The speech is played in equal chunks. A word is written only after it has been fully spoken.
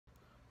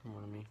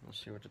me.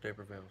 Let's see what the day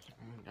prevails.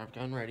 I've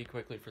gotten ready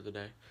quickly for the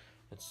day.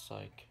 It's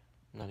like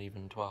not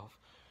even 12.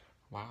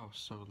 Wow,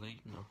 so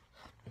late. No.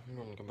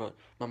 But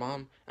my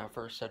mom at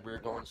first said we were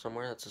going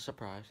somewhere that's a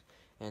surprise.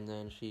 And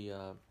then she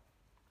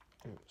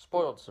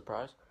spoiled the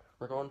surprise.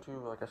 We're going to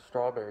like a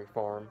strawberry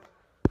farm.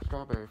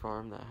 Strawberry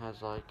farm that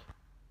has like,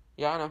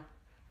 yeah, I know.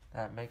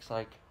 That makes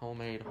like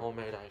homemade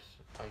ice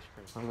cream.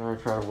 I'm gonna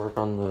try to work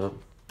on the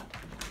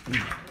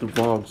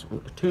vlogs,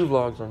 2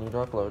 vlogs I need to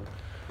upload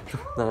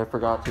that I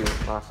forgot to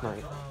last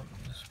night.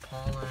 This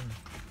pollen.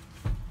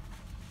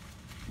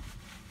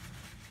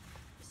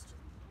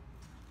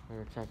 We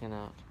were checking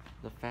out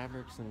the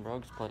Fabrics and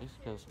Rugs place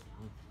because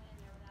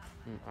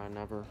we've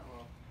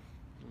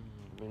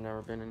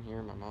never been in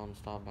here. My mom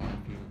stopped by a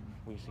few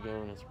weeks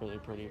ago and it's really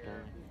pretty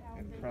apparently.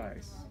 And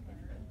price.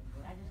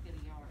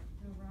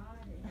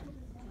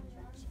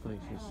 This place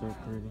is so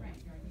pretty.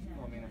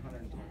 Well, I mean, $125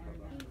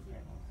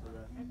 for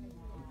that.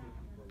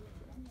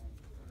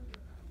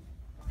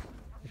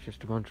 It's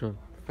just a bunch of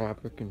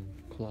fabric and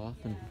cloth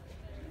and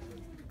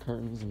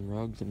curtains and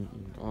rugs and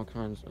all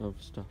kinds of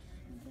stuff.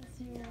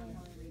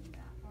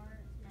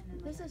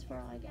 This is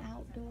for like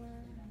outdoor.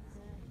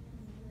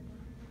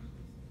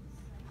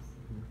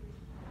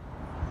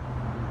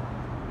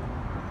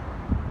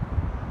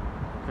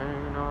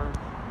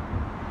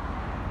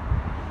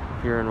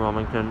 If you're in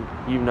Wilmington,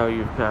 you know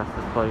you've passed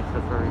this place.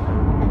 That's very good.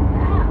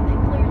 Yeah, they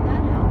cleared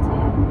that out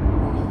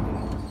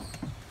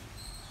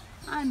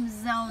too. I'm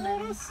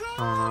zoning.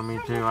 Oh no, me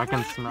too. I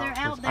can smell They're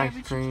out this there, ice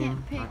but cream. you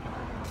can't pick.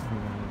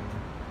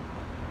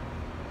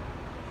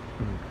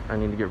 I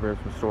need to get rid of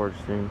some storage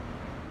soon.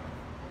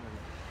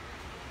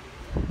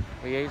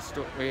 We ate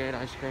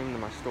ice cream and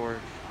my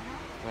storage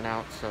went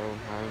out, so I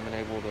haven't been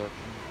able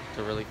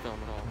to really film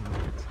it all.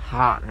 It's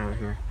hot out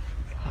here.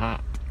 It's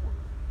hot.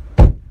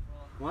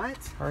 What?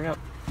 Hurry up.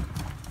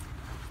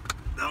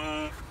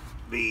 Don't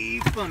be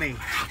funny.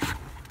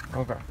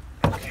 Okay.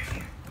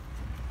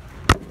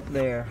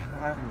 There.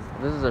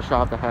 This is a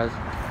shop that has,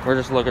 we're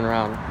just looking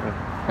around,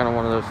 kind of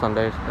one of those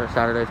Sundays or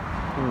Saturdays,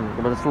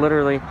 but it's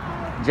literally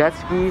jet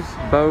skis,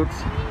 boats,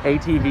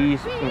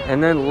 ATVs,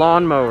 and then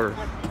lawnmowers.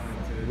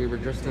 We were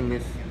just in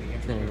this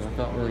thing. I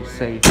felt really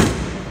safe.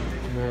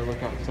 And then I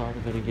look outside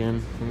of it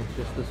again, and it's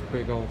just this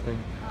big old thing.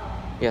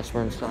 Yes,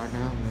 we're inside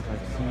now. There's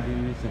like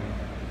CDs and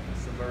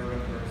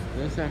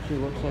this actually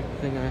looks like the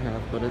thing I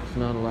have, but it's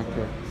not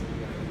electric.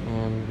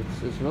 And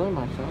it's really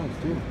my size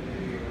too.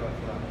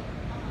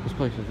 This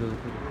place is really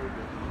pretty.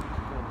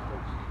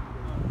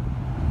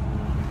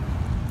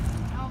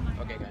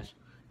 Okay guys,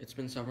 it's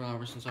been several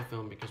hours since I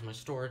filmed because my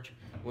storage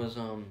was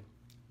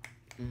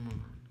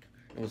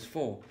it was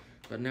full.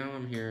 But now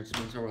I'm here, it's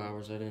been several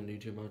hours, I didn't do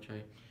too much.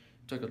 I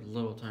took a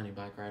little tiny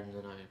bike ride and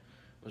then I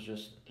was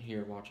just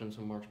here watching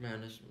some March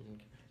Madness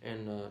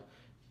and the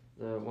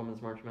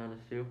Women's March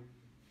Madness too.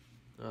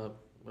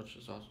 Which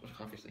is awesome,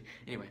 obviously.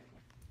 Anyway,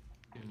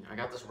 I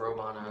got this robe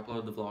on, I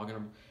uploaded the vlog, and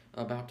I'm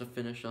about to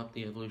finish up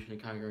the Evolution of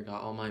Kyger. I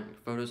got all my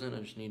photos in,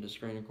 I just need to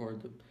screen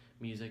record the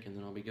music, and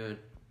then I'll be good.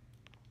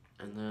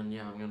 And then,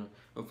 yeah, I'm gonna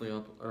hopefully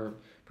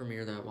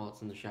premiere that while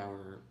it's in the shower,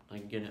 or I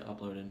can get it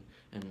uploaded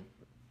and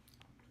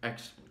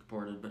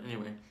exported. But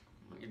anyway,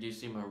 do you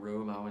see my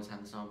robe? I always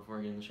have this on before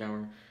I get in the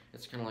shower.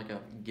 It's kind of like a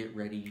get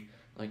ready,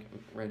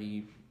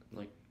 ready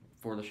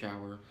for the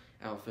shower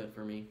outfit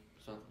for me.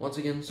 So once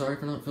again, sorry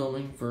for not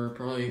filming for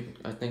probably,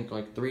 I think,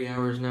 like 3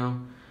 hours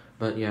now.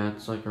 But yeah,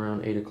 it's like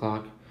around 8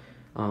 o'clock.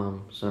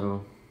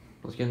 So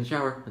let's get in the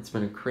shower. It's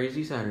been a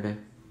crazy Saturday.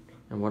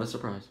 And what a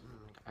surprise.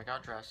 I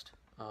got dressed.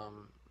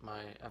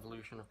 My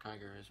Evolution of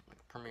Kyger is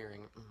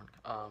premiering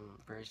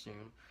very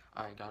soon.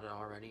 I got it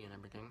already and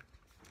everything.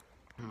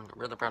 I'm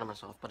really proud of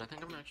myself. But I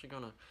think I'm actually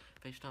going to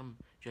FaceTime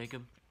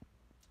Jacob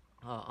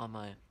on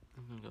my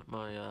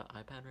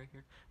iPad right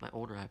here. My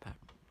older iPad.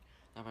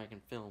 That way I can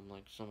film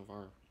like some of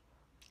our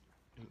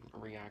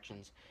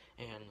reactions.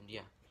 And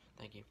yeah,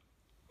 thank you.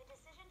 The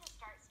decision to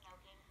start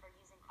smoking or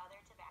using other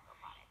tobacco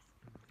products.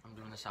 I'm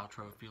doing this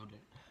outro a few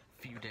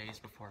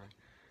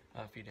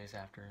days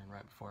after and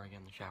right before I get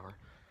in the shower.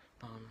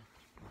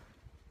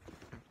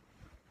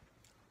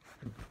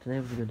 Today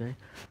was a good day.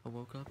 I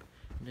woke up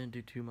and didn't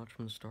do too much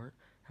from the start.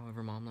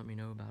 However, Mom let me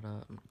know about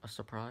a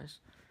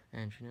surprise,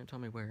 and she didn't tell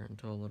me where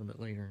until a little bit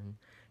later. And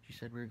she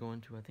said we were going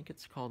to, I think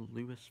it's called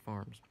Lewis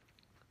Farms.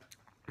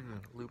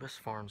 Lewis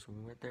Farms. We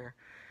went there.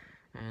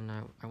 And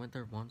I went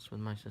there once with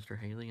my sister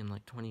Haley in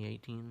like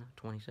 2018,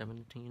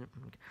 2017,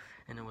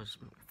 and it was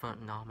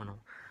phenomenal.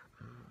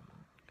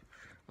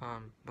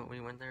 But we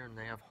went there and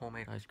they have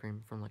homemade ice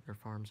cream from like their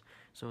farms,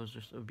 so it was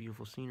just a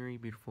beautiful scenery,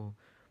 beautiful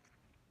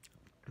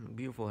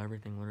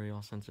everything, literally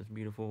all senses,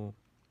 beautiful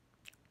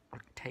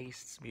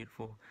tastes,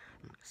 beautiful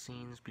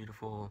scenes,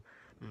 beautiful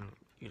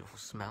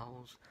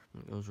smells.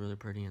 It was really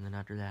pretty. And then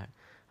after that,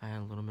 I had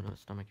a little bit of a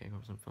stomachache. I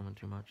wasn't filming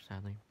too much,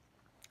 sadly.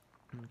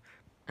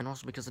 And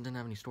also because I didn't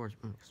have any storage.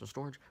 So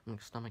storage,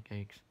 stomach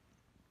aches,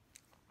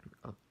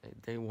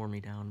 they wore me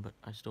down, but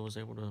I still was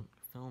able to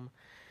film.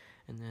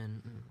 And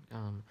then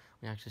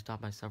we actually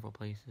stopped by several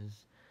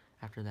places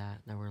after that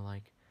were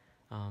like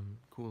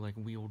cool like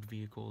wheeled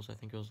vehicles. I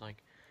think it was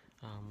like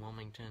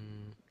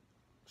Wilmington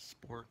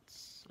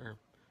Sports or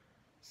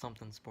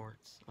something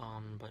sports.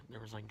 But there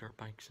was like dirt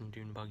bikes and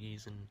dune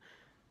buggies and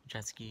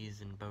jet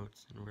skis and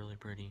boats and really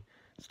pretty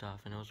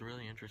stuff, and it was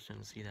really interesting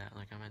to see that.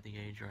 Like, I'm at the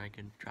age where I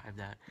could drive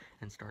that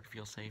and start to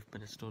feel safe,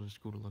 but it's still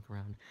just cool to look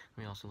around.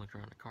 We also looked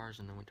around at cars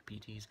and then went to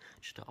PT's.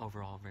 Just an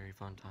overall very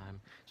fun time.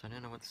 So I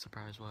didn't know what the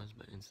surprise was,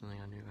 but instantly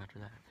I knew after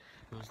that.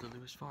 It was the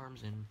Lewis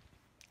Farms and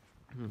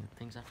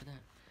things after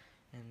that.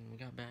 And we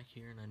got back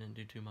here and I didn't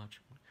do too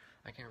much.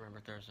 I can't remember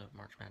if there was a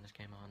March Madness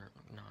came on or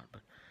not,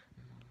 but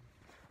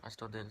I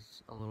still did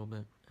a little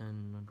bit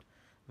and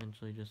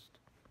eventually just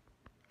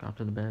got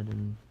to the bed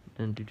and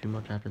didn't do too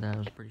much after that. It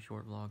was a pretty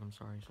short vlog, I'm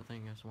sorry. So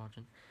thank you guys for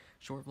watching.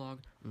 Short vlog,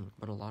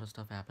 but a lot of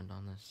stuff happened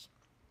on this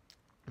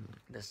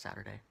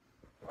Saturday.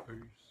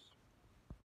 Peace.